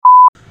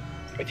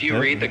If you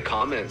read the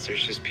comments,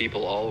 there's just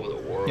people all over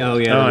the world. Oh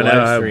yeah,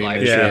 live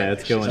stream. Yeah,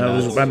 it's going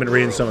on. I've been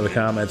reading some of the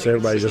comments.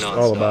 Everybody's just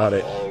all about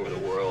it. All over the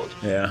world.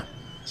 Yeah.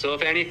 So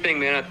if anything,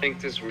 man, I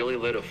think this really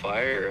lit a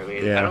fire. I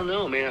mean, I don't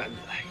know, man.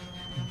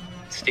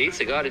 States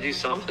have got to do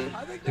something.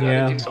 They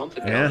got to do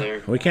something down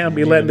there. We can't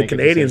be letting the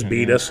Canadians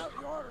beat us.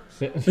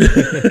 You can't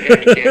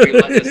be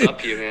letting us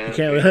up you, man. You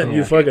can't let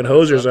you fucking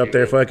hosers up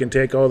there fucking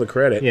take all the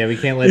credit. Yeah, we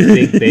can't let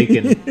Big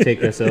Bacon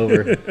take us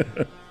over.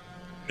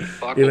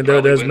 Even though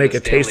it does make a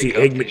tasty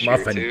egg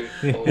McMuffin.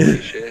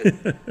 Holy shit.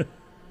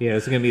 Yeah,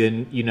 it's going to be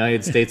the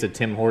United States of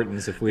Tim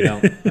Hortons if we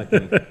don't.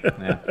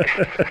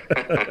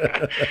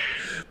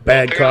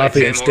 Bad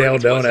coffee and stale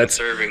donuts.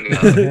 Serving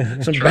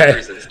some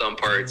truckers in some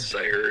parts,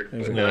 I heard.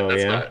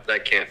 But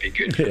that can't be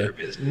good for their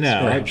business.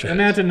 No,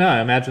 imagine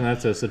not. Imagine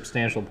that's a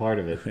substantial part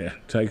of it. Yeah,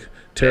 it's like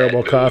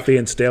terrible coffee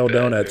and stale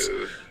donuts.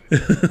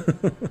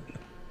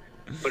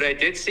 But I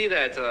did see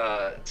that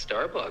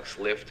Starbucks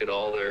lifted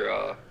all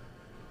their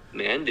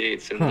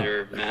mandates and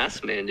their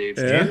mask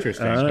mandates. Yeah,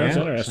 interesting. That's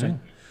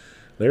interesting.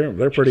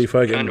 They're pretty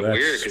fucking kind of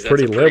weird,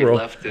 pretty liberal.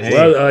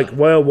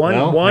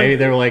 Maybe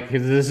they're like,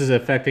 this is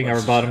affecting our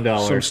bottom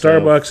dollar. Some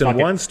Starbucks in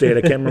one state,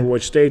 I can't remember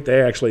which state,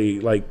 they actually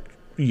like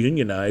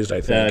unionized.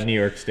 I think New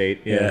York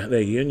State. Yeah,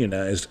 they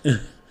unionized.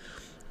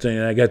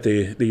 So I got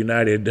the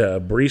United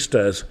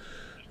Baristas.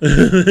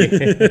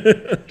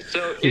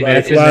 So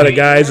a lot of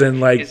guys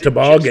in like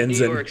toboggans.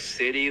 New York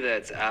City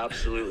that's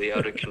absolutely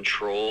out of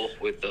control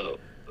with the.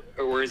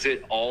 Or is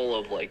it all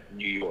of like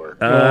New York?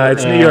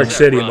 It's New York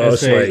City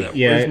mostly.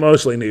 Yeah, it's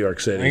mostly New York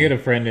City. I got a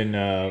friend in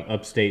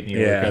upstate New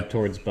York, up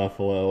towards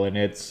Buffalo, and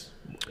it's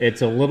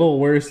a little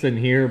worse than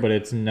here, but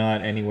it's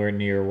not anywhere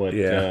near what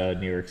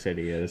New York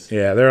City is.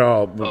 Yeah, they're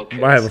all.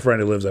 Okay. I have a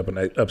friend who lives up in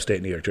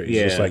upstate New York. He's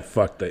just like,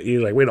 fuck that. He's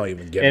like, we don't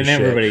even give a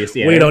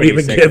shit. We don't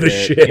even give a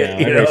shit.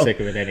 Everybody's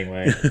sick of it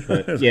anyway.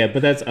 But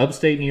but that's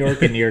upstate New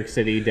York and New York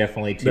City,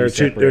 definitely two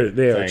separate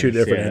They are two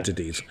different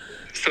entities.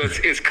 So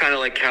it's kind of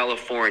like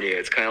California.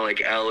 It's kind of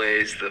like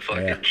LA's the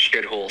fucking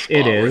shithole spot.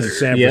 It is.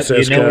 San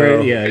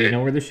Francisco. You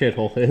know where the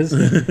shithole is.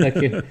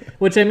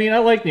 Which, I mean, I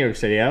like New York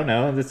City. I don't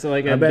know. It's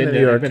like I've been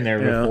there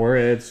before.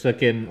 It's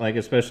fucking, like,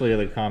 especially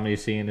the comedy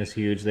scene is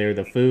huge there.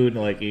 The food,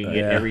 like, you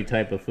get every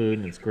type of food,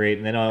 and it's great.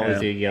 And then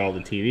you get all the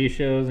TV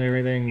shows and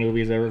everything,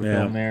 movies ever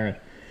filmed there.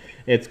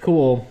 It's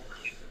cool.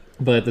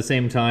 But at the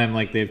same time,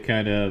 like, they've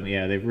kind of,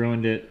 they've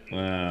ruined it.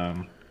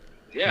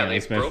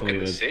 They've broken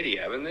the city,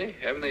 haven't they?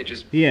 Haven't they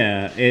just?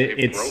 Yeah,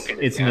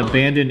 it's an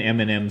abandoned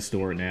M&M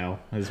store now,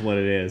 is what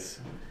it is.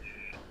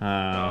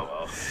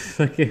 I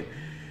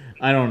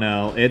don't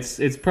know.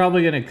 It's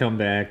probably gonna come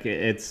back.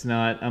 It's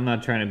not. I'm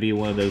not trying to be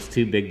one of those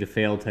too big to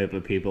fail type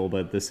of people,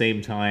 but at the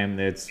same time,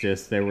 it's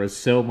just there was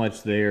so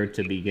much there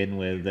to begin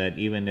with that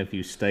even if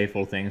you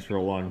stifle things for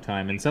a long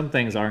time, and some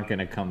things aren't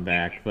gonna come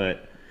back,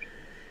 but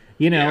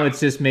it's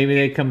just maybe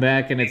they come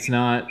back and it's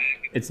not.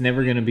 It's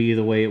never going to be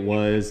the way it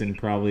was, and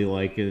probably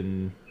like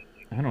in,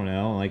 I don't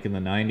know, like in the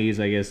 90s,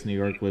 I guess New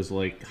York was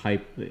like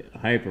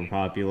hyper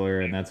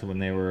popular, and that's when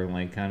they were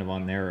like kind of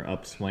on their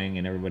upswing,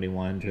 and everybody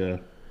wanted to.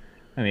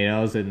 I mean,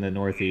 I was in the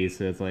Northeast,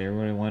 so it's like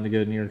everybody wanted to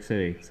go to New York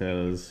City. So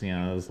it was,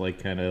 it was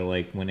like kind of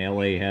like when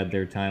LA had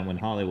their time when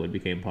Hollywood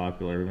became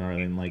popular, rather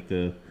than like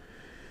even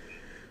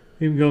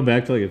going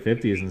back to like the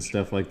 50s and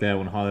stuff like that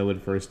when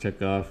Hollywood first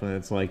took off, and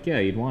it's like,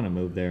 you'd want to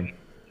move there.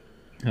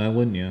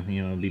 Wouldn't you?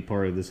 Be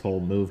part of this whole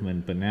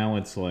movement. But now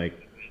it's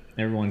like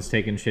everyone's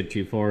taking shit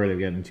too far. They're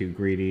getting too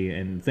greedy,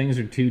 and things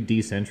are too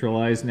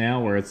decentralized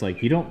now. Where it's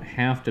like you don't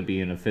have to be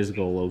in a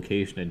physical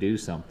location to do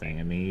something.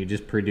 I mean, you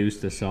just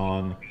produced a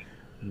song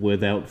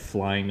without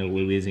flying to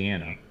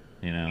Louisiana.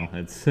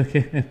 It's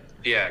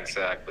yeah,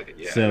 exactly.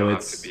 Yeah, so you don't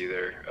have to be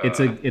there.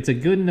 It's a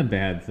good and a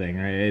bad thing,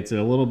 right? It's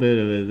a little bit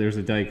of there's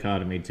a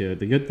dichotomy to it.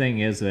 The good thing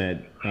is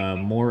that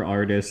more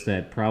artists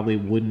that probably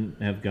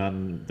wouldn't have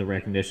gotten the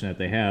recognition that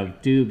they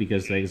have do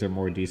because things are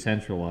more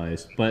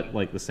decentralized. But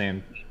like the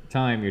same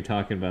time you're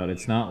talking about,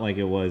 it's not like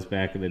it was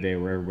back in the day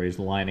where everybody's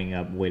lining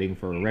up waiting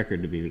for a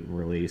record to be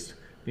released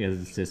because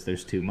it's just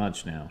there's too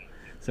much now.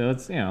 So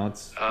it's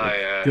it's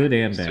good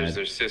and bad.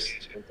 There's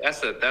just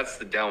that's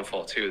the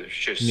downfall too. There's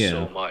just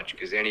so much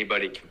because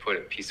anybody can put a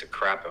piece of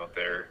crap out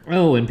there.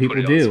 Oh, and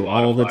people do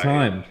all the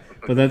time.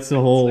 But that's the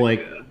whole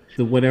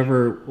the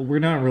whatever. We're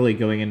not really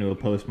going into a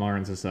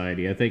postmodern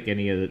society. I think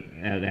any of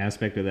an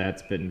aspect of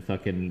that's been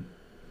fucking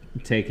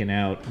taken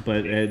out.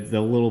 But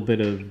the little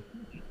bit of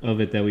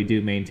it that we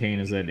do maintain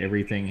is that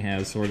everything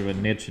has sort of a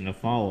niche and a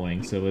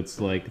following. So it's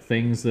like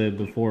things that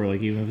before, like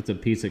even if it's a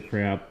piece of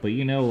crap, but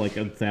like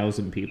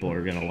 1,000 people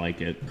are gonna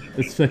like it.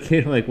 It's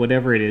like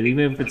whatever it is,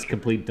 even if it's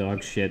complete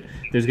dog shit,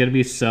 there's gonna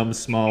be some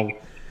small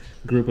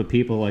group of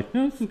people like,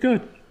 no, this is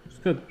good. It's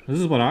good. This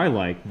is what I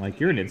like. Like,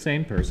 you're an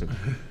insane person.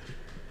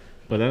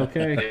 But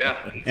okay.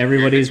 Yeah.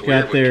 Everybody's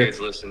got their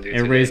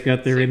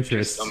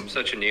interests. I'm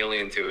such an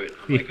alien to it.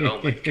 I'm like,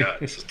 oh my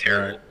god, this is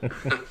terrible.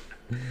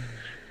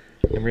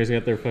 Everybody's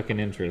got their fucking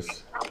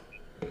interests.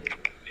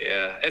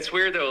 Yeah, it's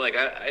weird though. Like,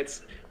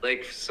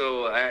 Like,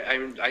 so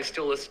I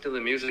still listen to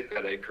the music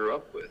that I grew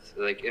up with.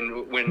 Like,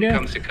 and when it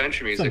comes to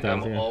country music,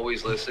 I'm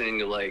always listening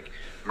to like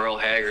Merle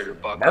Haggard or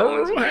Buck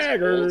Owens,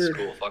 and old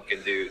school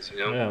fucking dudes, you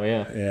know?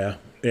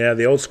 Yeah.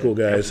 The old school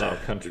guys,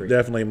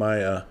 definitely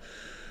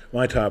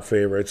my top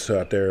favorites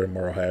out there.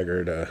 Merle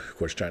Haggard, of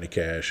course, Johnny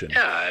Cash, and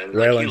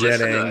Waylon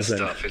Jennings, and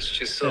stuff. It's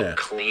just so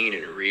clean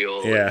and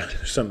real. Yeah,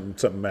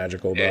 something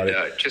magical about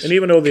it. And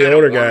even though the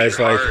older guys,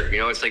 like, you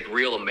know, it's like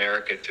real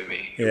America to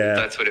me. Yeah,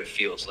 that's what it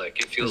feels like.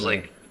 It feels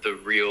like the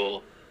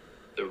real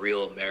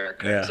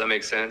America. Does that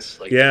make sense?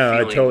 Like,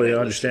 I totally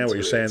understand what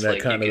you're saying. That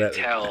like kind of that.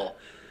 Tell,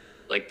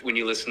 like when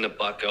you listen to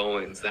Buck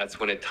Owens, that's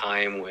when a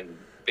time when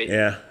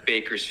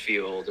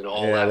Bakersfield and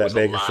all that was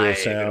Bakersfield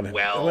sound. And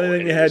well, and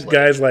then you had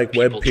guys like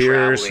Webb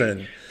Pierce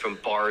and from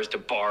bars to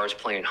bars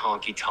playing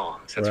honky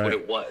tonks. That's what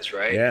it was,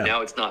 right? Yeah. Now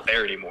it's not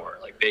there anymore.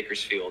 Like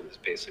Bakersfield is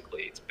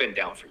basically it's been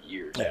down for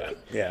years.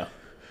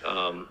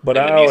 But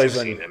I always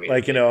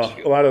like you know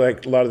a lot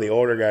of the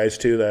older guys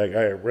too that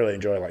I really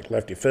enjoy, like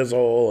Lefty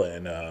Fizzle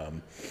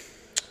and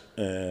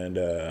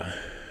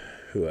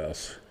who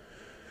else?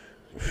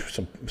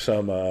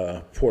 Some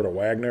Porter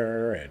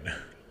Wagner and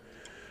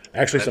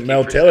actually some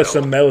Mel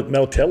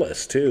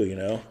Tillis too. You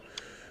know,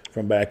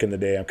 from back in the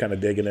day. I'm kind of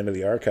digging into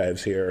the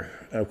archives here.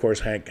 And of course,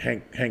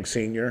 Hank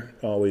Sr.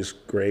 always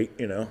great.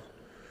 You know,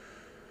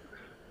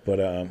 but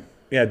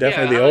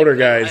definitely the older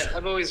guys.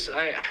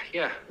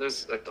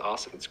 That's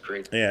awesome. It's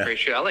great. Great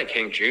shit. I like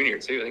Hank Jr.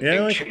 too.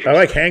 I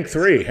like Hank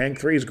 3. Hank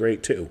 3 is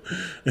great too.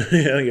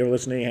 You know, you ever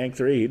listen to Hank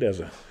 3?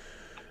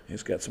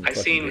 He's got some. I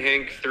seen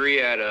Hank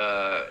 3 at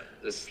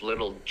this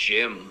little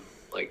gym,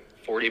 like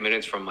 40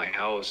 minutes from my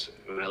house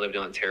when I lived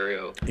in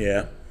Ontario.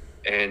 Yeah.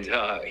 And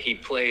he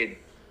played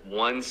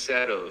one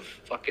set of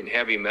fucking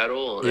heavy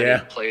metal, and then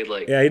he played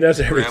like he does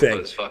everything.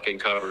 Grandpa's fucking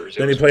covers.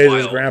 Then he plays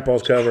his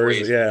grandpa's covers.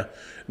 Crazy. Yeah.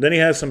 Then he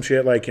has some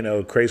shit like, you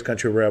know, Crazy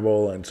Country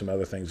Rebel and some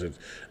other things.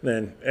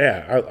 Then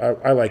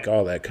I like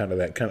all that kind of.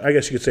 I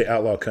guess you could say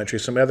outlaw country.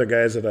 Some other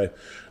guys that I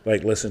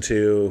like listen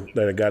to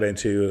that I got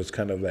into is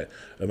kind of that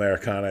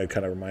Americana. It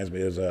kind of reminds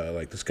me of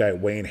like this guy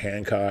Wayne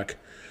Hancock.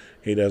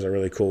 He does a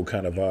really cool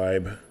kind of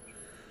vibe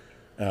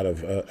out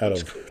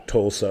of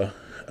Tulsa.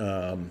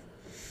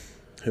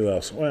 Who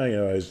else? Well, you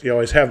know, you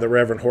always have the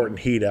Reverend Horton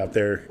Heat out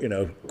there, you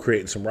know,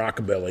 creating some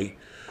rockabilly,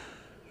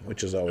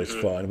 which is always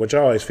fun. Which I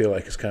always feel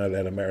like is kind of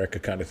that America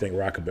kind of thing.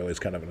 Rockabilly is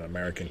kind of an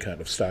American kind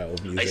of style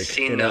of music. I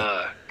seen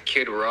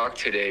Kid Rock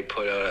today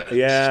put out.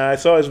 I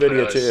saw his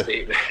video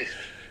too.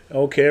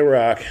 Okay,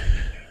 Rock.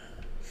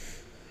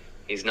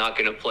 He's not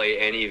going to play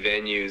any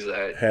venues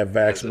that have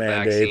vax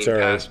mandates or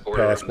passport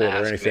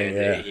or anything.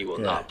 Mandate. He will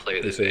not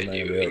play the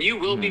venue, and you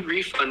will be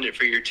refunded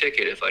for your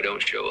ticket if I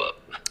don't show up.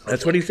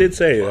 That's what he did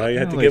say. I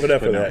had to give it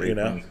up for that, you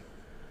know.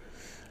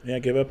 Yeah,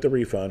 give up the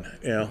refund,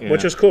 you know,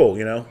 which is cool,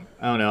 you know.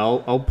 I don't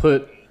know. I'll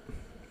put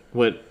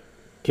what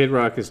Kid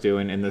Rock is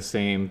doing in the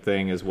same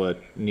thing as what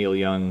Neil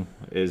Young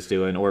is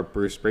doing, or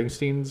Bruce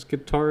Springsteen's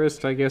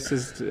guitarist, I guess,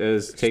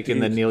 is taking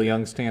the Neil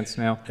Young stance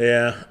now.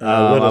 Yeah,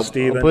 Little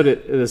Steven. I'll put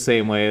it the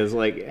same way as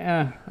like,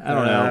 I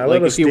don't know.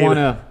 Like if you want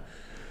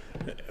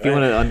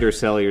to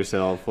undersell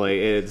yourself, like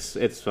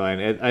it's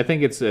fine. I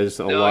think it's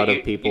a lot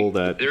of people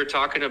that they're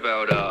talking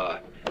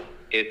about.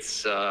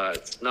 It's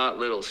not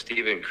Little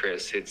Steven,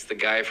 Chris. It's the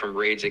guy from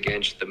Rage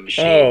Against the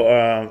Machine.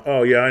 Yeah, I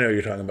know what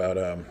you're talking about.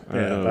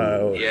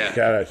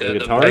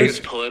 The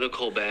biggest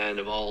political band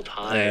of all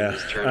time. Yeah,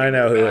 I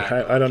know.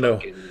 I don't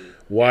know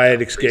why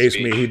it escapes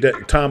me.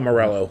 Tom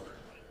Morello.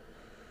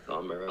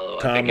 Tom Morello.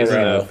 Tom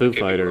Morello. Foo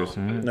Fighters.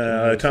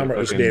 No, Tom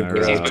Morello. Dave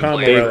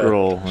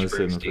Grohl.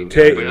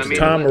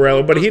 Tom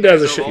Morello, but he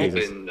does a shit.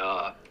 They've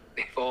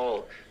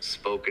all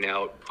spoken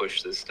out,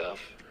 pushed this stuff,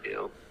 you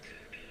know.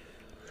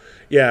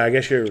 Yeah, I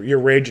guess you're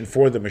raging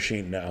for the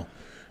machine now.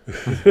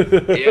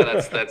 Yeah,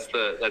 that's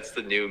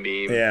the new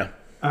meme. Yeah.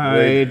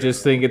 I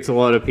just think it's a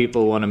lot of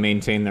people want to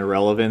maintain their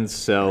relevance.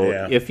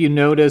 So if you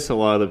notice a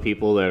lot of the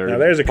people that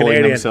are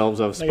pulling themselves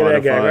off Spotify. I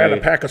got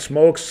a pack of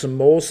smokes, some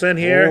Molson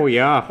here. Oh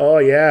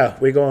yeah.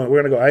 We're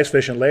gonna go ice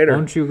fishing later. Why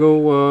don't you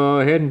go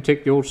ahead and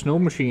take the old snow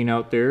machine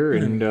out there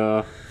and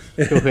go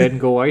ahead and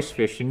go ice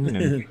fishing?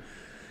 And,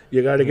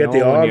 you got to get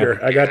the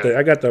auger. I got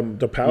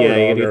the power auger.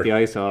 Yeah, you get the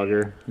ice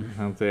auger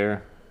out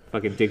there.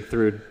 Fucking dig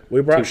through.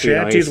 We brought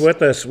shanties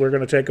with us. We're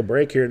going to take a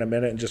break here in a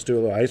minute and just do a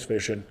little ice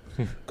fishing.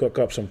 cook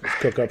up some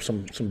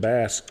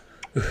bass.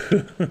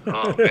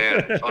 Oh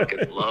man, I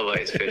fucking love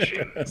ice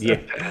fishing. It's the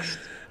best.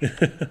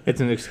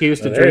 It's an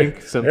excuse to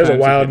drink. Sometimes there's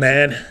a wild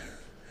man.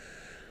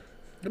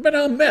 I've been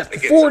on meth for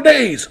 4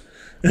 days.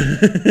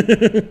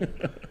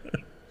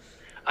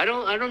 I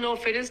don't know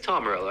if it is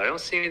Tom Morello. I don't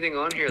see anything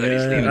on here that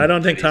he's leaving. I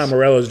don't think Tom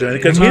Morello's doing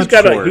it because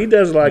he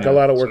does a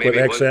lot of work with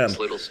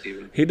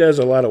XM. He does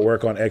a lot of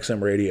work on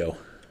XM radio.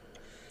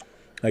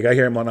 Like I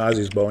hear him on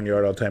Ozzy's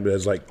Boneyard all the time. But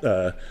it's like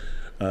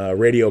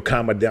Radio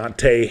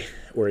Commandante,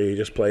 where he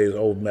just plays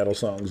old metal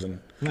songs and.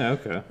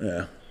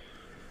 Yeah.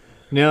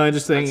 No, I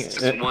just think.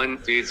 One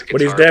dude's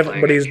but he's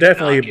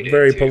definitely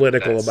very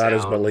political about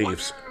his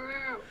beliefs.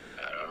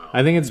 I don't know.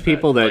 I think it's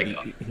people that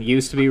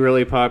used to be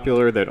really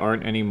popular that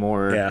aren't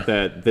anymore. Yeah.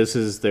 That this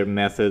is their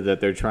method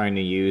that they're trying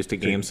to use to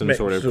gain some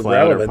sort of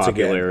clout or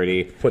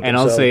popularity. And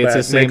I'll say it's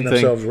the same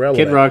thing.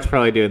 Kid Rock's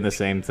probably doing the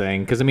same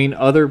thing. Because, I mean,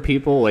 other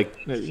people, like,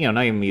 you know,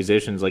 not even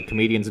musicians, like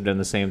comedians have done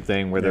the same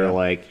thing where they're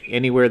like,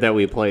 anywhere that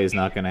we play is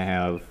not going to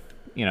have,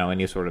 you know,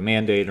 any sort of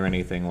mandate or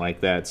anything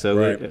like that.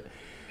 So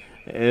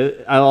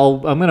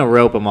I'm going to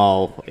rope them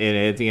all in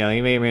it. You know,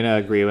 you may or may not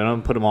agree, but I'm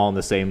going to put them all in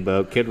the same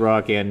boat. Kid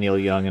Rock and Neil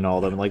Young and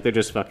all of them. Like, they're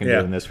just fucking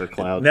doing this for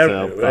clout.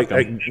 Never, so, like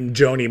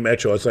Joni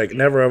Mitchell. It's like,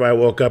 never have I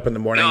woke up in the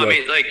morning. No, I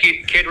mean, like,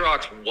 Kid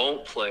Rock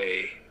won't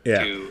play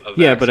to a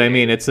yeah, but I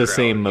mean, it's the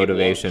same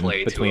motivation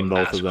between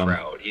both of them.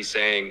 Crowd. He's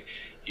saying,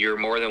 you're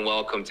more than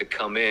welcome to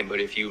come in, but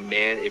if you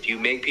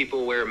make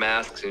people wear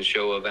masks and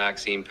show a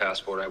vaccine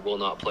passport, I will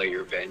not play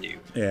your venue.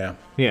 Yeah.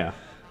 Yeah.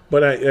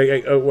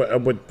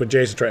 But what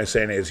Jason's trying to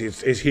say is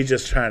he's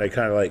just trying to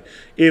kind of like,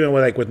 even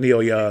with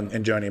Neil Young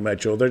and Joni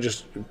Mitchell, they're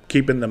just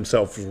keeping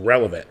themselves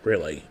relevant,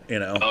 really, you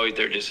know. Oh,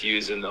 they're just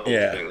using the whole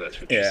thing.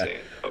 That's what you're saying.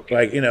 Okay.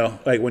 Like, you know,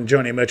 like when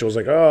Joni Mitchell was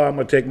like, oh, I'm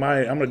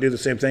gonna do the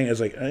same thing. It's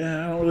like, I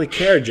don't really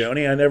care,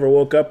 Joni. I never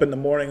woke up in the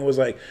morning and was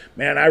like,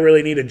 man, I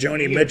really need a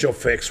Joni Mitchell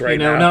fix right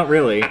now. Not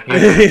really.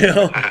 You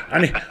know,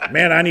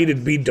 I need to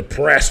be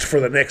depressed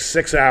for the next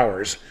 6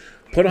 hours.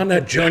 Put on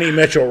that Joni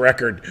Mitchell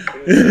record.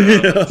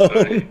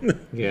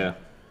 Yeah.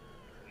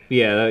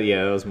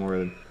 That was more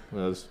than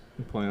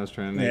the point I was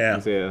trying to make.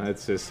 Yeah,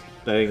 it's just,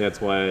 I think that's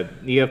why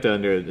you have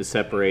to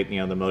separate, you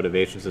know, the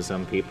motivations of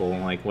some people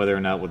and like whether or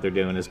not what they're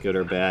doing is good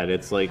or bad.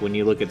 It's like when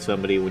you look at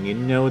somebody, when you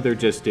know they're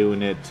just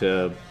doing it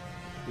to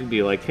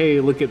be like, hey,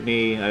 look at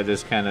me. I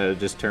just kind of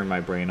turn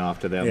my brain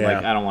off to them. Yeah.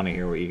 Like, I don't want to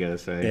hear what you got to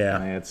say.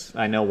 Yeah.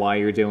 I know why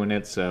you're doing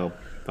it, so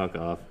fuck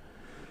off.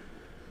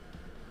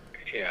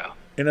 Yeah.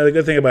 You know, the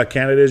good thing about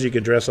Canada is you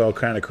can dress all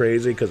kind of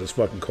crazy because it's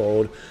fucking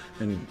cold.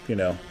 And, you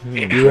know,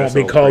 you won't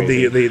be called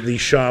the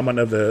shaman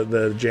of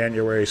the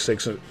January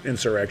 6th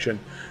insurrection.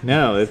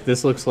 No,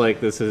 this looks like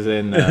this is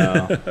in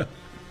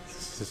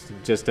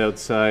just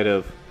outside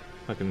of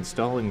fucking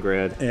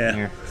Stalingrad. Yeah.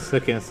 Here.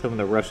 Looking at some of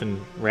the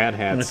Russian rat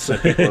hats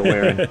that people are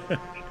wearing. Is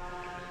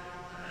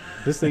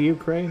this the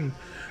Ukraine?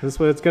 Is this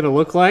what it's going to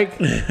look like?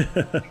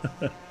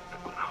 Oh,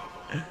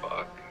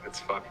 fuck. It's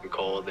fucking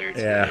cold there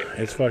today. Yeah,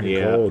 it's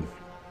fucking cold.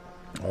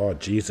 Oh,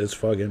 jeez, it's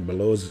fucking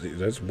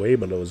that's way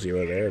below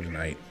zero there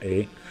tonight,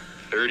 eh?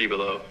 30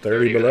 below.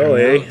 30 below,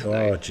 eh?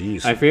 Oh,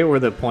 jeez. I forget where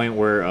the point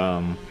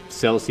where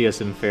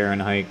Celsius and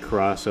Fahrenheit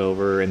cross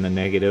over in the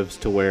negatives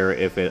to where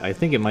I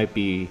think it might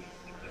be,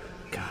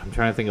 God, I'm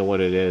trying to think of what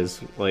it is.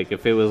 Like,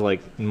 if it was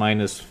like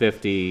minus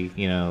 50,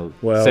 you know,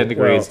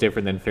 centigrade's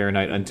different than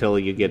Fahrenheit until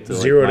you get to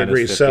like 0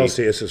 degrees 50.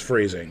 Celsius is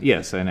freezing.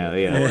 Yes, I know,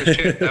 yeah. Holy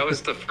shit, that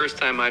was the first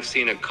time I've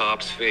seen a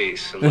cop's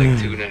face in like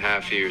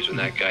 2.5 years when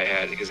that guy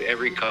had it, because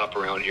every cop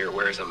around here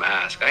wears a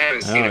mask. I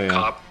haven't seen a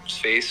cop's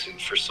face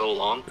for so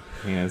long.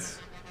 Yes.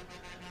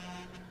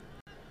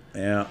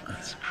 Yeah.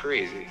 It's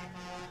crazy.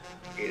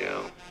 You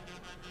know?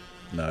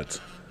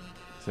 Nuts.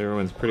 So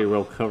everyone's pretty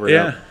well covered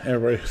up. Yeah,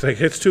 everybody's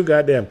like, it's too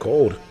goddamn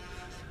cold.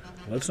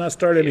 Let's not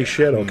start any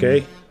shit,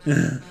 okay?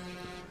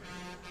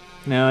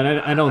 No,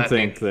 and I don't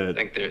think that...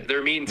 I think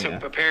they're meeting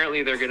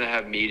apparently they're going to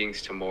have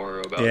meetings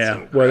tomorrow about some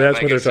crap. Well,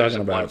 that's what they're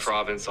talking about. One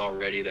province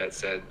already that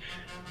said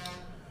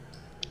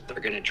they're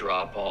going to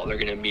they're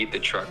going to meet the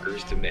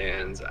truckers'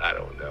 demands. I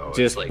don't know.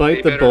 Just like,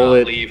 bite the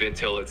bullet. They better not leave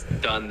until it's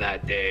done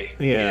that day.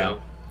 Yeah. You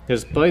know?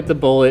 Just bite the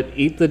bullet,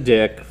 eat the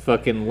dick,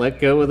 fucking let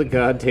go of the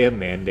goddamn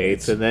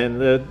mandates, and then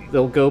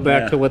they'll go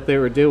back to what they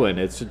were doing.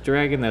 It's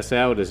dragging this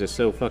out is just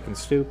so fucking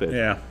stupid.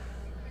 Yeah.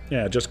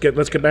 Yeah, let's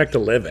get back to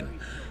living.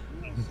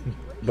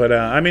 But,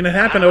 I mean, it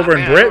happened over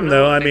in Britain,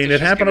 though. I mean,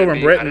 it happened over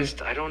in Britain.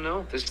 I don't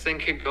know. This thing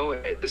could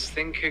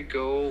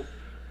go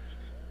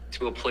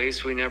to a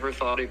place we never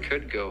thought it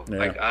could go. Yeah.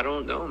 Like, I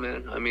don't know,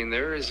 man. I mean,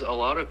 there is a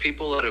lot of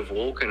people that have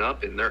woken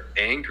up and they're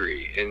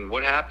angry. And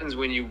what happens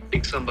when you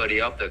wake somebody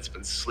up that's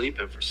been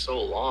sleeping for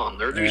so long?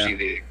 They're usually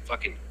the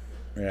fucking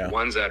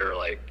ones that are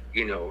like,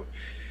 you know,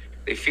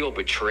 they feel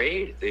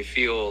betrayed. They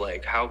feel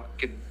like, how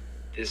could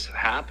this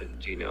happen,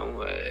 you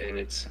know? And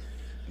it's...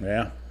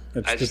 Yeah.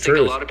 I just think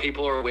a lot of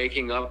people are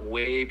waking up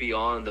way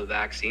beyond the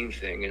vaccine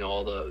thing and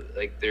all the,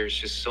 like, there's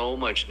just so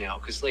much now.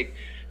 Because, like,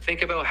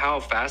 think about how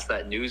fast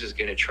that news is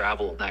going to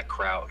travel in that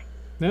crowd.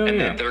 Then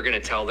they're going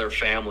to tell their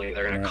family,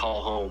 they're going to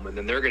call home, and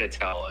then they're going to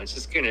tell.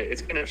 It's going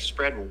to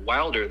spread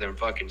wilder than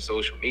fucking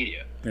social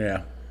media.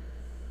 Yeah.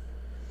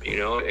 You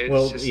know,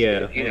 it's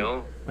you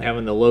know.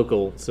 Having the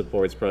local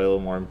support is probably a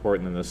little more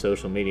important than the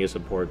social media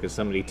support, because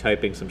somebody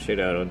typing some shit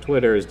out on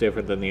Twitter is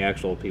different than the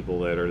actual people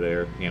that are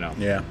there, you know.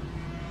 Yeah.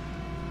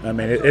 I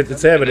mean,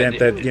 it's evident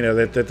that, you know,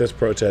 that this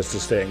protest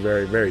is staying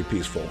very, very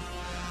peaceful.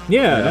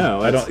 Yeah, you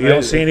know? No. You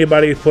don't see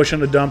anybody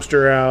pushing the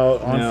dumpster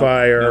out on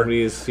fire.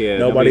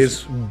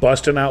 Nobody's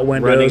busting out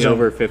windows. Running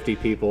over 50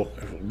 people.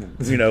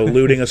 You know,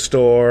 looting a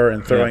store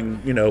and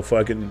throwing, you know,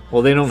 fucking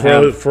they don't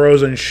have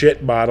frozen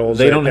shit bottles.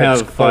 They don't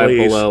have Five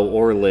Below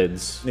or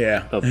lids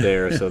up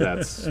there, so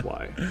that's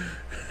why.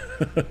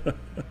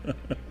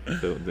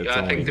 So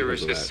I think there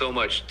was just so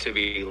much to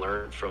be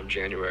learned from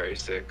January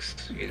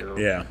 6th, you know?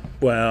 Yeah.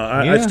 Well,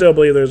 I still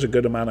believe there's a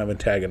good amount of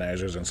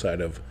antagonizers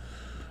inside of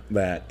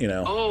that, you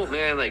know. Oh,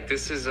 man, like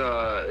this is,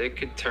 it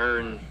could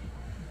turn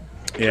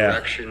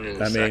direction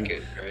in a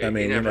second, right? I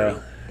mean, you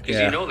know. Because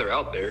you know they're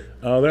out there.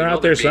 Oh, they're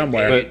out there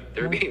somewhere.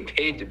 They're being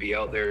paid to be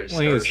out there.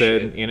 Like I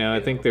said, you know, I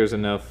think there's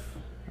enough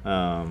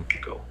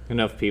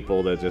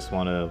people that just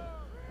want to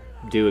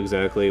do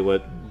exactly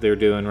what they're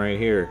doing right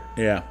here.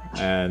 Yeah.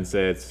 And so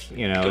it's,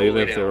 you know,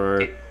 even if there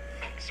are...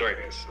 Sorry,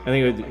 guys. I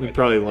think we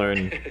probably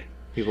learned...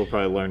 People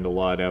probably learned a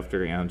lot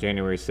after, you know,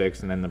 January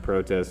 6th and then the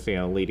protests, you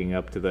know, leading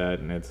up to that.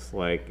 And it's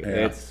like,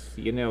 it's,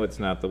 you know, it's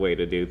not the way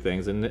to do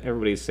things. And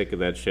everybody's sick of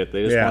that shit.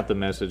 They just want the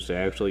message to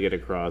actually get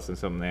across and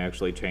something they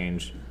actually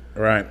change.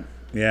 Right.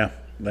 Yeah.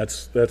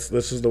 This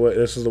is the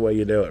way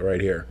you do it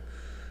right here.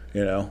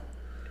 You know?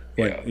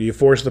 When you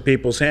force the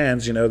people's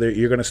hands, you know,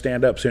 you're going to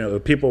stand up. So, you know, the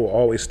people will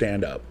always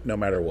stand up no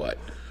matter what,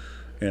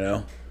 you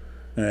know.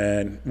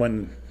 And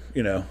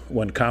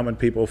when common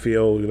people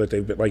feel that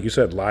they've been, like you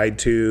said, lied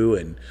to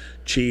and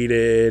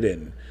cheated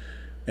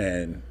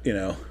and you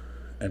know,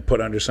 and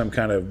put under some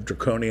kind of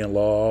draconian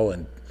law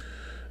and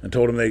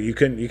told them that you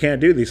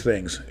can't do these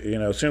things, you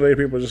know, sooner or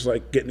later people are just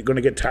like going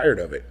to get tired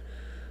of it.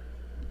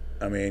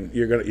 I mean,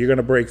 you're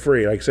gonna break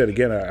free. Like I said,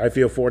 again, I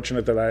feel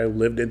fortunate that I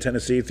lived in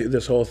Tennessee through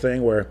this whole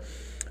thing where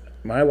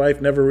my life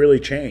never really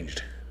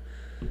changed.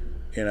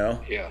 You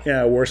know?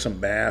 Yeah, I wore some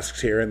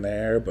masks here and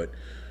there, but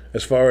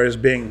as far as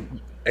being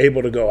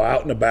able to go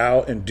out and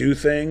about and do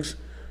things,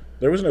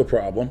 there was no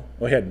problem.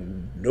 I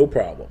had no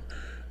problem.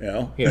 You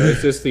know? Yeah,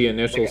 it's just the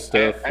initial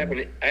stuff. I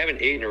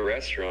haven't eaten in a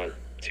restaurant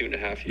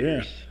 2.5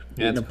 years.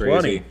 Yeah, that's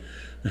crazy.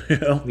 You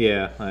know?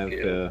 Yeah,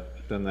 I've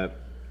done that.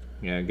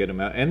 Yeah, good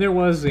amount. And there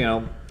was, you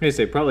know, I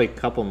say probably a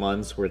couple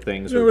months where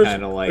things were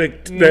kind of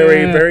like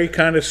very, very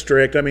kind of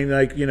strict. I mean,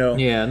 like, you know.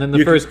 Yeah, and then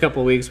the first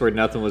couple of weeks where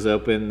nothing was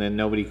open, then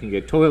nobody can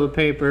get toilet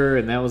paper,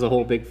 and that was a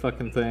whole big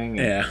fucking thing.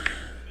 Yeah.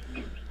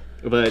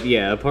 But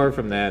yeah, apart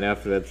from that,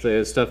 after that,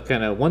 the stuff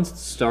kind of once it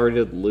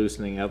started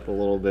loosening up a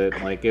little bit,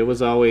 like it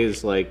was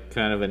always like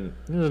kind of it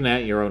was an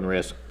at your own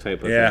risk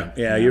type of thing.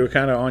 Yeah, you were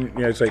kind of on. You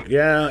know, it's like,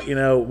 you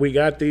know, we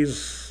got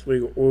these. We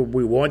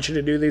want you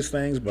to do these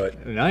things, but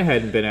and I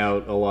hadn't been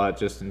out a lot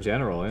just in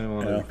general. You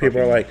know,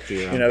 people are like,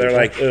 you know, they're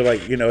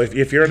like, you know,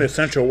 if you're an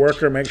essential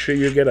worker, make sure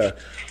you get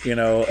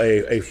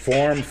a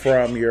form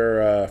from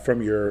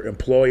your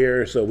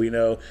employer, so we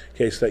know in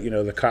case that, you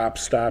know, the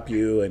cops stop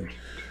you and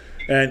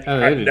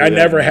I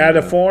never had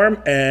a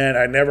form, and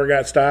I never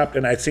got stopped.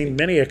 And I'd seen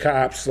many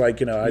cops, like,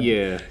 you know, I'd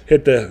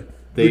hit the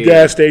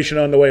gas station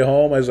on the way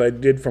home as I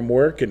did from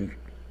work, and,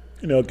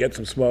 you know, get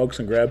some smokes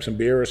and grab some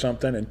beer or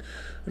something, and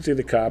I'd see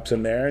the cops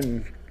in there,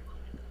 and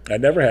I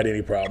never had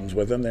any problems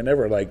with them. They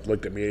never, like,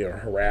 looked at me or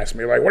harassed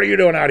me, like, what are you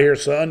doing out here,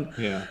 son?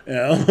 Yeah. You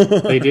know?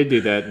 They did do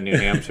that in New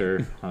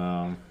Hampshire.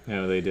 You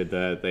know, they did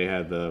that. They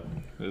had it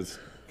was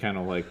kind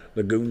of like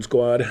the goon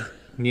squad.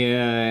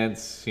 Yeah,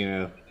 it's, you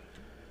know,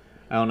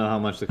 I don't know how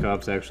much the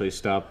cops actually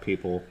stop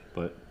people,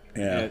 but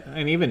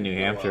and even New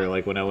Hampshire,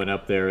 like when I went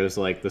up there, is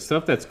like the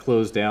stuff that's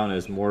closed down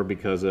is more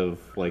because of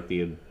like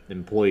the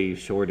employee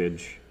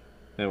shortage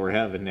that we're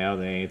having now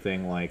than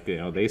anything. Like, you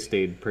know, they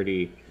stayed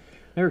pretty.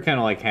 They were kind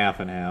of like half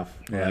and half,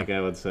 like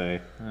I would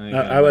say.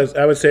 I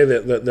would say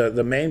that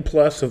the main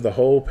plus of the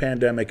whole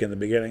pandemic in the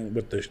beginning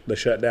with the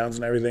shutdowns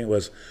and everything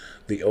was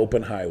the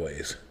open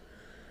highways.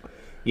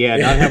 Yeah,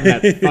 not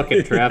having that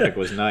fucking traffic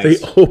was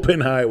nice. The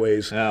open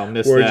highways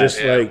were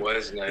just like, it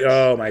was nice.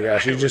 Oh my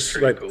gosh, you just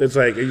like cool. It's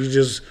like you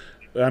just.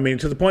 I mean,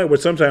 to the point where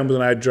sometimes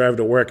when I drive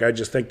to work, I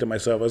just think to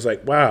myself, I was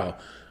like, wow,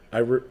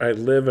 I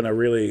live in a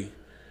really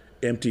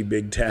empty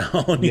big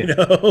town, you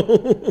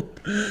know.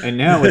 And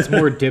now it's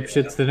more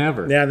dipshits than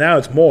ever. Yeah, now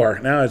it's more.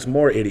 Now it's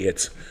more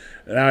idiots.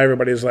 Now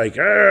everybody's like,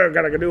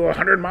 gotta do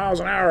 100 miles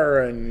an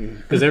hour, and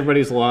because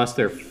everybody's lost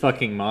their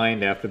fucking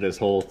mind after this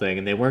whole thing,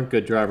 and they weren't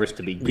good drivers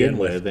to begin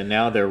with, and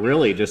now they're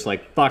really just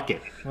like, fuck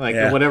it, like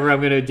whatever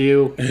I'm gonna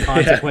do,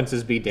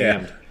 consequences be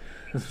damned.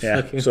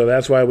 Yeah, so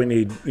that's why we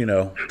need, you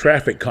know,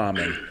 traffic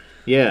calming.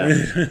 Yeah,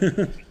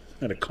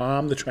 gotta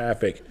calm the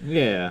traffic.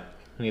 Yeah,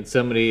 I need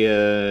somebody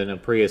in a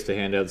Prius to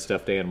hand out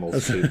stuffed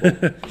animals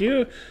to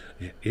people.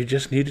 You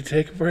just need to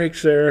take a break,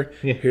 sir.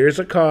 Yeah. Here's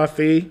a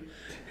coffee.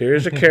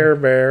 Here's a Care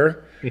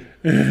Bear.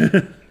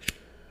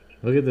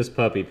 Look at this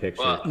puppy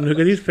picture. Well, look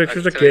at these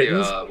pictures of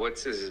kittens.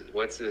 What's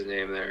his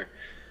name there?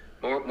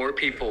 More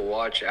people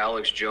watch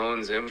Alex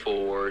Jones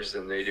InfoWars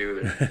than they do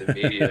the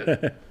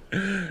media.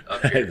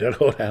 Good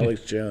old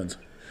Alex Jones.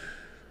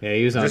 Yeah,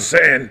 he was on. Just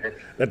saying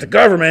that the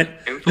government.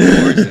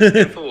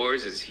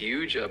 InfoWars is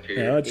huge up here.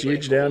 Yeah, it's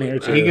huge down here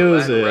too. He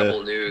goes.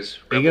 Rebel News.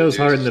 He goes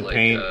hard in the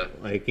paint.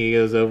 Like he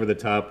goes over the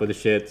top with the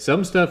shit.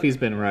 Some stuff he's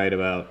been right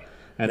about.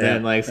 And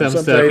then, like, some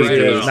stuff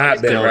he's not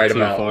been right too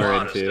about. far a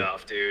lot into. Of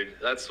stuff, dude.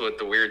 That's what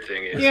the weird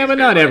thing is. Yeah, but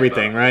not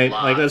everything, right?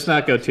 Like, let's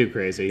not go too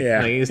crazy.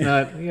 Yeah.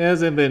 Like, he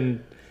hasn't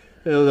been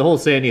the whole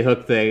Sandy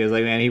Hook thing is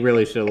like, man, he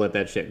really should have let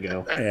that shit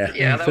go.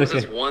 Yeah, that was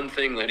just one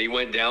thing that he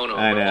went down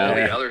on. But all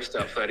the other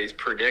stuff that he's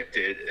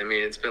predicted, I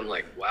mean, it's been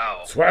like, wow.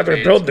 That's why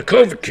they're building the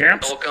COVID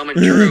camps. It's all coming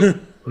true.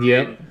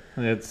 Yep,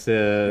 it's.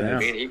 I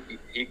mean,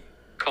 he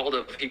called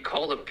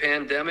a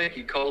pandemic.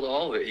 He called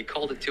all of it. He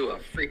called it to a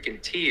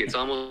freaking T. It's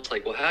almost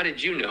like, well, how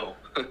did you know?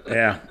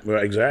 Yeah,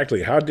 well,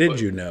 exactly. How did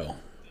you know?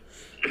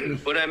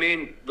 But I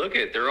mean, look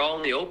they're all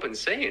in the open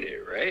saying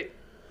it, right?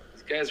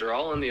 These guys are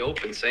all in the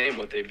open saying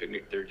what they're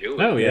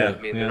doing. Oh yeah.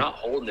 I mean, they're not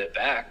holding it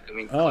back. I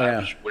mean,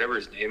 whatever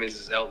his name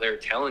is out there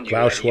telling you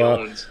Klaus that Schwab,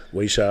 he owns.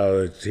 We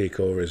shall take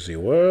over the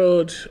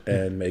world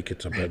and make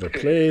it a better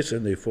place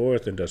in the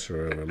fourth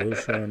industrial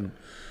revolution,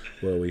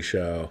 where we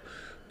shall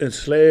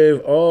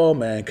enslave all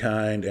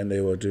mankind, and they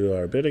will do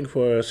our bidding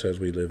for us as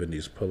we live in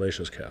these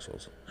palatial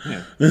castles.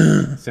 Yeah.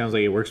 Sounds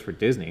like he works for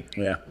Disney.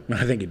 Yeah,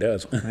 I think he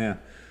does. Yeah.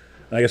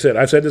 Like I said,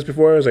 I've said this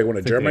before. I was like, when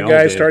a German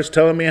guy starts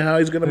telling me how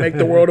he's going to make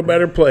the world a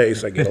better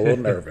place, I get a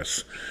little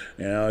nervous.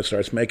 You know, it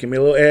starts making me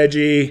a little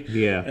edgy.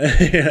 Yeah.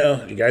 You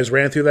know, you guys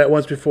ran through that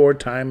once before.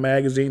 Time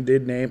magazine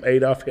did name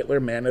Adolf Hitler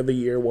Man of the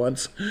Year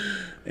once.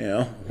 You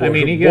know, I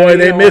mean,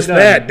 they missed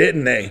that,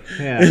 didn't they?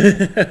 Yeah.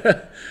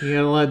 He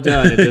got a lot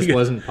done. It just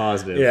wasn't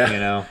positive. Yeah. You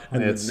know,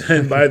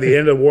 and by the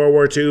end of World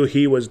War II,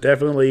 he was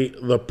definitely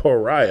the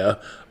pariah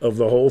of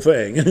the whole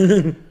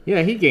thing.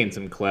 Yeah, he gained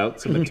some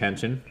clout, some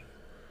attention.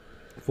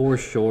 For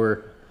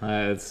sure.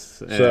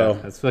 It's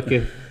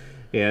fucking...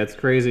 Yeah, it's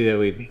crazy that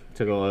we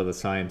took a lot of the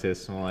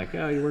scientists and we're like,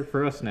 oh, you work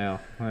for us now.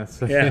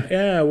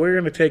 Yeah, we're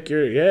going to take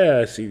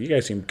your... see, you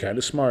guys seem kind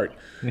of smart.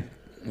 You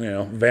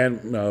know,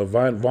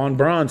 von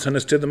Braun sent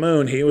us to the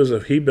moon.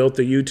 He built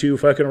the U-2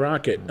 fucking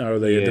rocket, or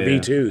the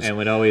V-2s. And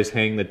would always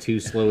hang the 2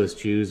 slowest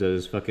Jews at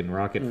his fucking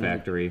rocket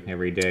factory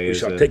every day. We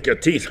shall take your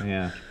teeth.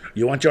 Yeah.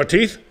 You want your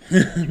teeth?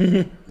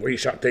 We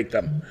shall take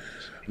them.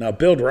 Now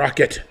build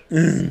rocket.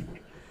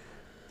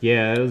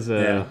 Yeah, it was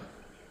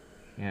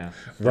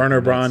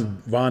Werner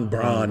von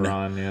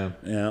Braun.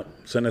 Yeah.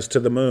 Sent us to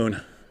the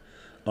moon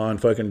on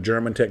fucking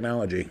German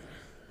technology.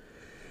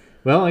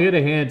 Well, I got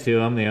a hand to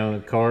him, you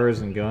know, cars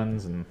and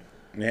guns and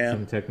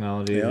some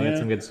technology. They got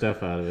some good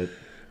stuff out of it.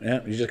 Yeah,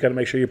 you just got to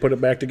make sure you put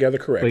it back together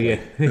correctly.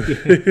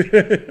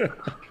 But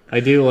I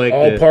do like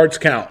all parts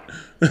count.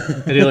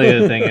 I do like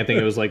the thing. I think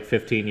it was like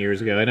 15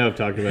 years ago. I know I've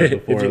talked about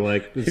it before.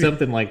 Like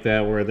something like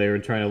that, where they were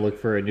trying to look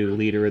for a new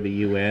leader of the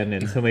UN,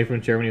 and somebody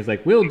from Germany was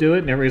like, "We'll do it,"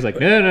 and everybody's like,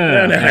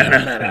 "No,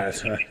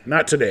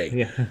 not today."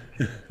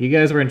 Yeah, you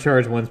guys were in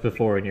charge once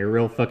before, and you're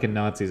real fucking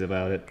Nazis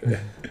about it.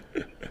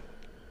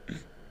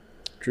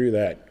 True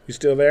that. You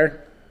still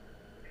there?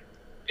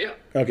 Yeah.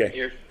 Okay.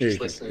 Here, just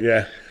listening.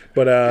 Yeah.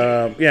 But,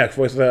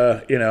 with,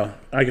 you know,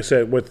 like I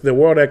said, with the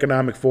World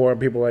Economic Forum,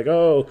 people are like,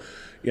 oh,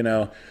 you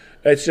know,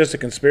 it's just a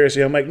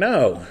conspiracy. I'm like,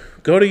 no,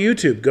 go to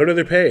YouTube, go to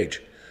their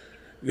page.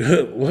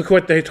 Look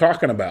what they're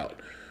talking about.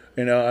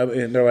 You know,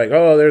 and they're like,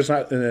 oh, there's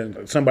not, and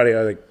then somebody,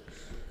 I think,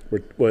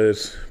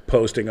 was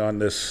posting on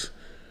this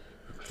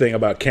thing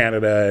about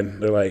Canada,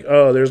 and they're like,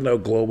 oh, there's no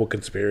global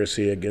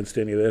conspiracy against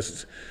any of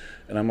this.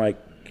 And I'm like,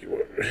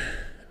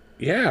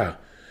 yeah,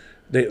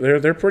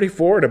 they're pretty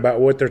forward about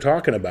what they're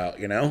talking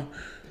about, you know?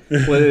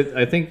 Well,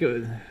 I think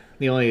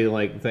the only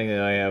thing that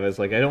I have is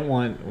I don't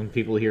want when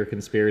people hear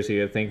conspiracy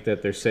to think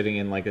that they're sitting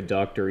in a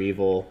Dr.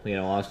 Evil, you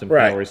know, Austin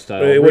Powers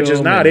style, which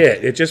is not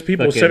it. It's just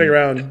people sitting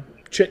around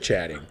chit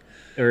chatting,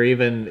 or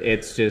even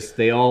it's just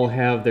they all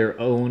have their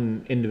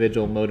own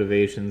individual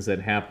motivations that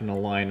happen to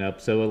line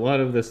up. So a lot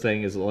of this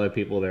thing is a lot of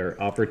people that are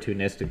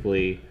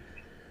opportunistically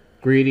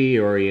greedy,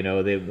 or you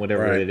know, they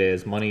whatever it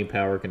is, money,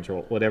 power,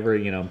 control, whatever,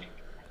 you know,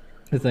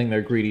 the thing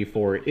they're greedy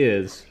for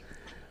is.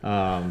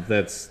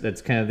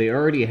 That's kind of, they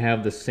already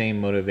have the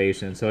same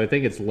motivation. So I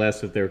think it's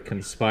less that they're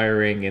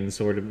conspiring in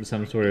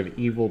some sort of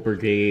evil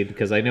brigade,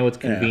 because I know it's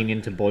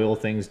convenient to boil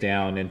things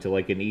down into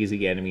an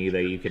easy enemy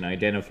that you can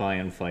identify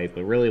and fight.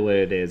 But really what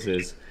it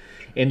is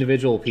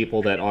individual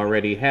people that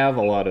already have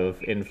a lot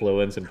of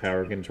influence and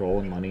power control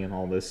and money and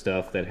all this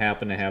stuff that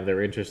happen to have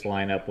their interests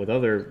line up with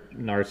other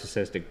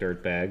narcissistic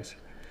dirtbags.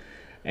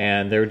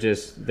 And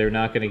they're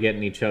not going to get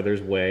in each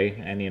other's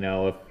way. And, you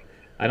know,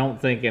 I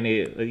don't think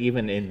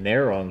even in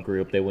their own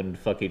group, they wouldn't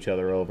fuck each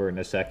other over in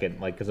a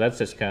second, because that's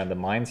just kind of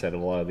the mindset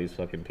of a lot of these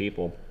fucking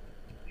people.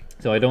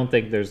 So I don't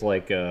think there's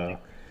a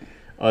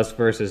us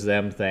versus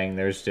them thing.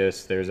 There's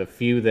a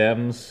few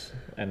thems,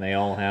 and they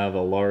all have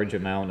a large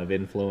amount of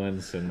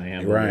influence, and they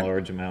have a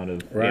large amount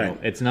of, you know,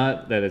 it's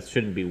not that it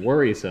shouldn't be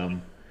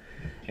worrisome.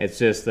 It's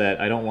just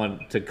that I don't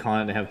want to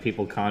have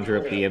people conjure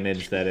up the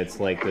image that it's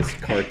this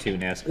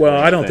cartoon-esque. Well,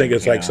 I don't think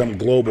it's some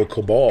global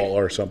cabal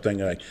or something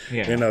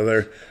you know,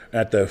 they're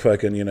at the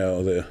fucking, you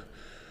know,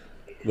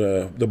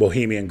 the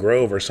Bohemian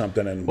Grove or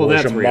something and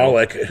worship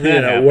Moloch,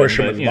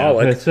 worship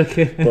Moloch.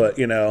 But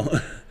you know,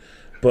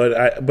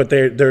 but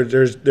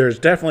there's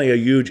definitely a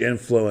huge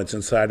influence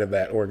inside of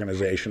that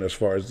organization as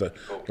far as the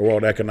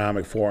World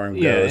Economic Forum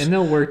goes. Yeah, and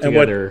they'll work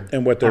together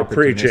and what they're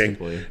preaching.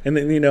 And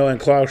then, you know, and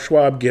Klaus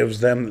Schwab gives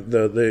them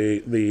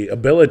the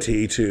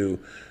ability to,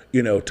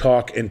 you know,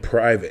 talk in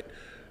private.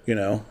 You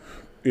know,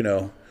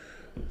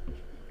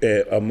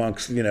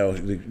 amongst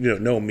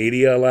no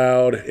media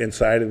allowed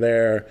inside of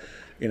there.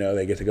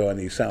 They get to go in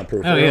these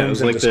soundproof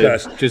rooms and like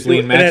discuss the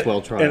Ghislaine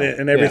Maxwell trial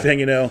and everything.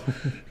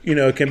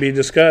 Can be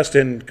discussed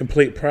in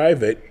complete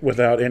private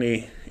without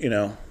any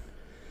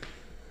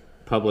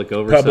public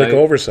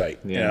oversight.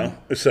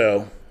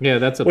 So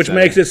that's upsetting. Which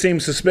makes it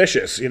seem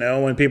suspicious.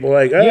 When people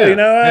are like,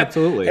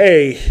 absolutely.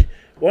 Hey,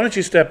 why don't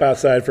you step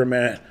outside for a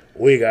minute?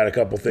 We got a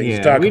couple things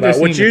to talk about,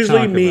 which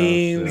usually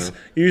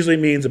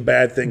means a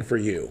bad thing for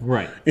you,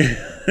 right?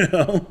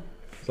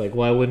 It's like,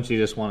 why wouldn't you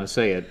just want to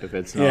say it if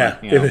it's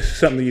not? If it's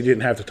something you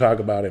didn't have to talk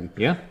about in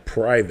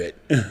private.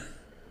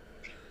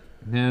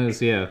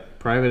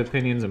 Private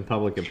opinions and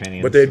public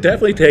opinions. But they've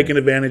definitely taken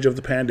advantage of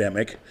the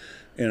pandemic,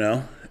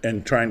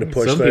 and trying to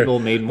push. Some people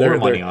made more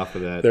money off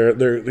of that.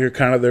 They're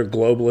kind of their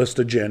globalist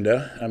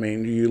agenda. I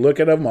mean, you look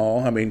at them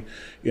all. I mean,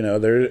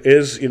 there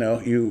is,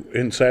 you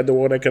inside the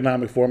World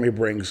Economic Forum, he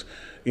brings,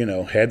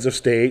 heads of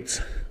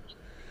states,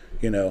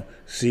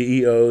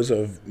 CEOs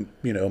of,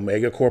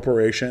 mega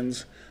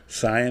corporations,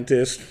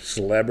 scientists,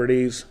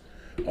 celebrities,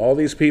 all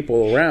these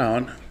people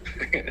around.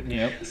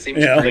 Yep.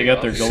 They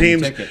got their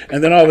golden ticket.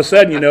 And then all of a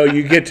sudden,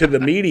 you get to the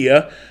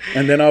media,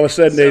 and then all of a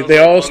sudden they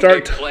all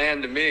start.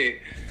 Plan to me.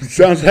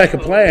 Sounds like a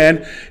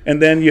plan,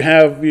 and then you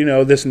have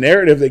this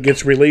narrative that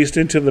gets released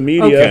into the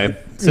media. Okay,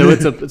 so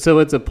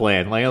it's a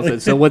plan. Like I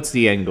said, so what's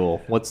the end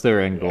goal? What's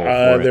their end goal?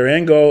 Their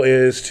end goal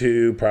is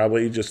to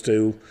probably just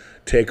to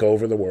take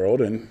over the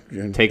world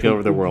and take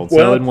over the world.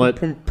 Well, so in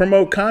what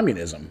promote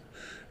communism.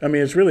 I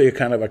mean, it's really a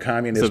kind of a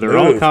communist. So they're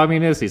all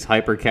communists. These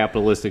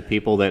hyper-capitalistic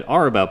people that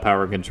are about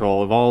power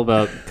control, of all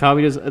about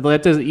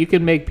communism. You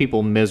can make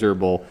people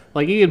miserable.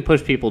 Like you can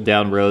push people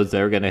down roads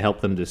that are going to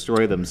help them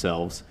destroy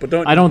themselves. But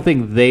I don't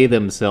think they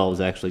themselves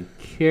actually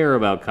care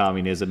about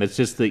communism. It's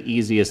just the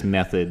easiest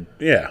method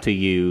to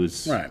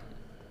use. Right.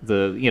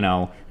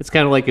 It's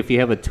kind of like if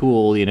you have a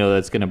tool,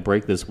 that's going to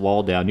break this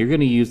wall down. You're going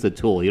to use the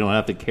tool. You don't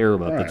have to care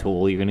about the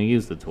tool. You're going to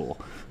use the tool.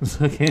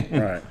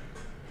 Right.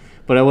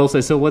 But I will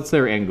say, so what's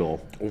their end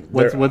goal?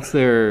 What's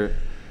their?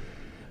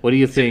 What do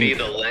you think? To be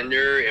the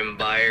lender and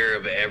buyer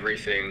of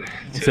everything.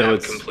 To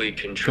have complete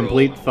control.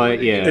 Complete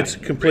fight. Yeah. It's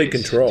complete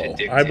control.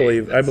 I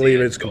believe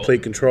it's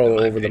complete control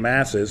over the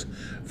masses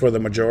for the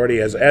majority,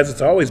 as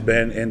it's always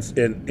been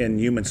in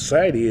human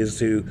society. Is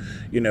to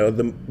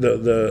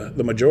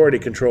the majority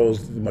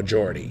controls the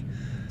majority.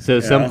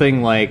 So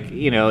something like,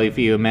 if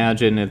you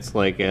imagine it's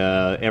like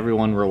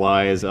everyone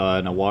relies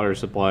on a water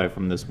supply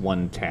from this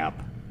one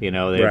tap.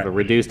 They've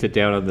reduced it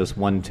down on this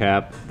one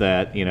tap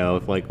that,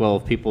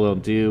 if people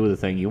don't do the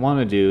thing you want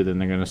to do, then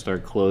they're going to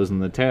start closing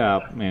the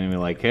tap and be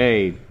like,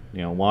 hey,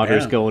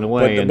 water's going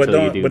away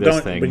until you do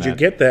this thing. But you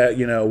get that,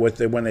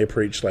 when they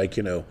preach like,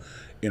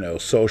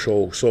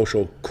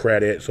 social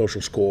credit,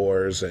 social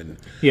scores, and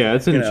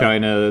it's in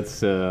China.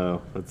 It's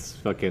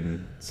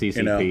fucking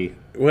CCP.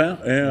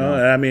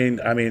 I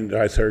mean,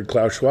 I heard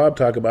Klaus Schwab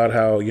talk about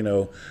how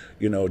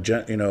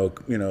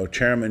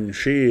Chairman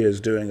Xi is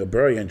doing a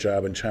brilliant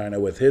job in China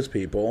with his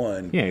people,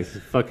 and he's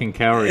a fucking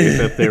coward. He's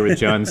up there with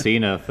John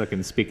Cena,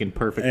 fucking speaking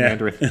perfect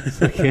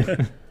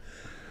Mandarin.